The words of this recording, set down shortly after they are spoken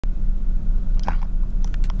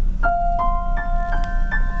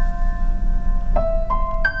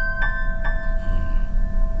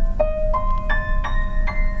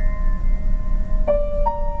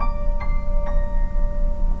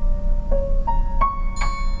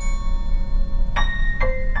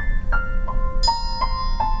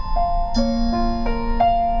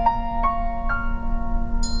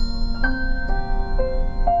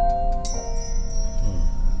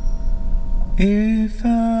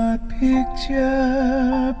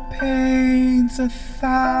picture paints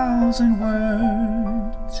 1,000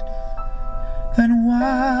 words, then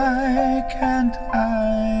why can't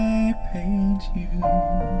I paint you?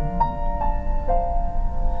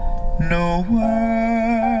 No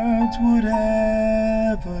words would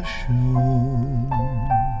ever show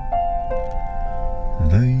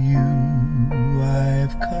the you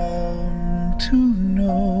I've come to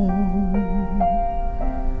know.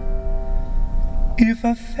 If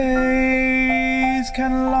a face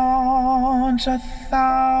can launch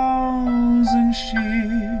 1,000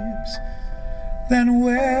 ships, then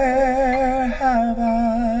where have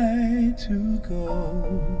I to go?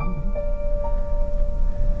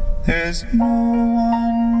 There's no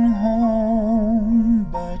one home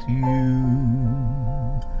but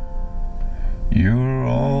you. You're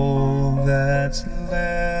all that's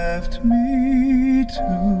left me to.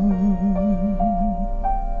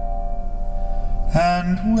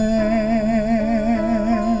 And when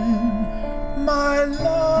my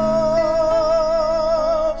love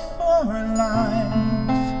for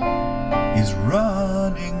life is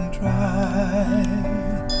running dry,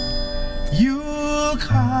 you'll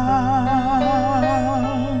come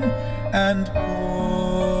and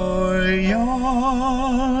pour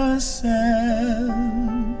yourself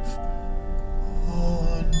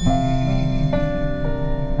on me.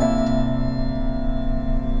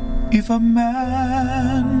 If a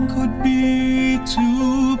man could be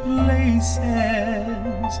 2 places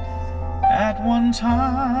at one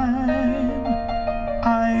time,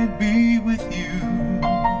 I'd be with you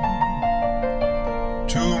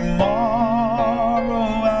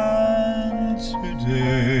tomorrow and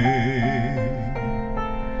today,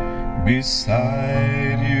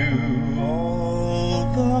 beside you all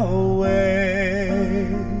the way.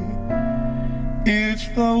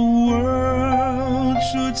 If the world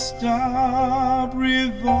should stop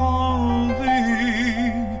revolving,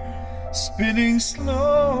 spinning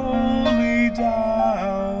slowly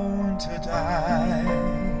down to die,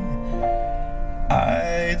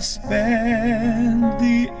 I'd spend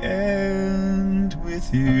the end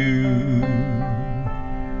with you.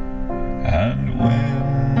 And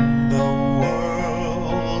when the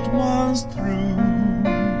world was through,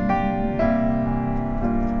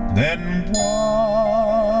 then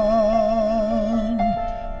one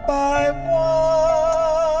by one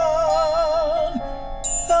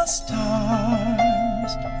the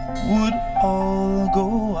stars would all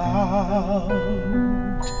go out.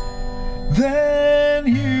 Then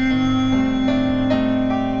you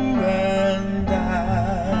and I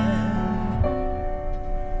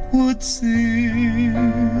would simply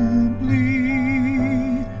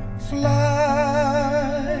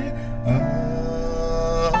fly away.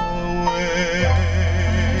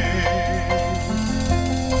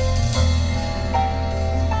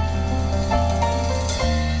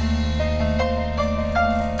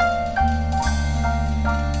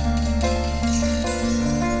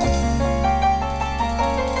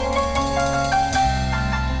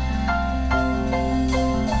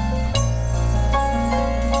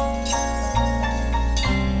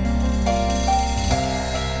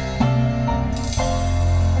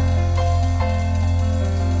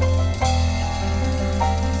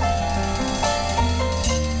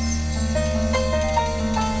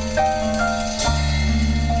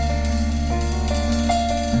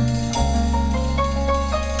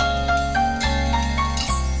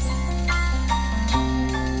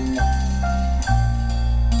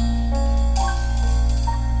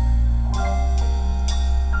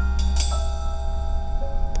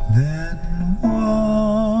 Then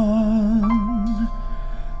one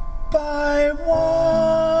by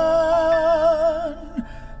one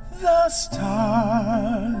the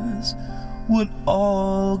stars would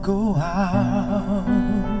all go out.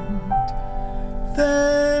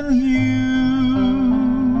 Then you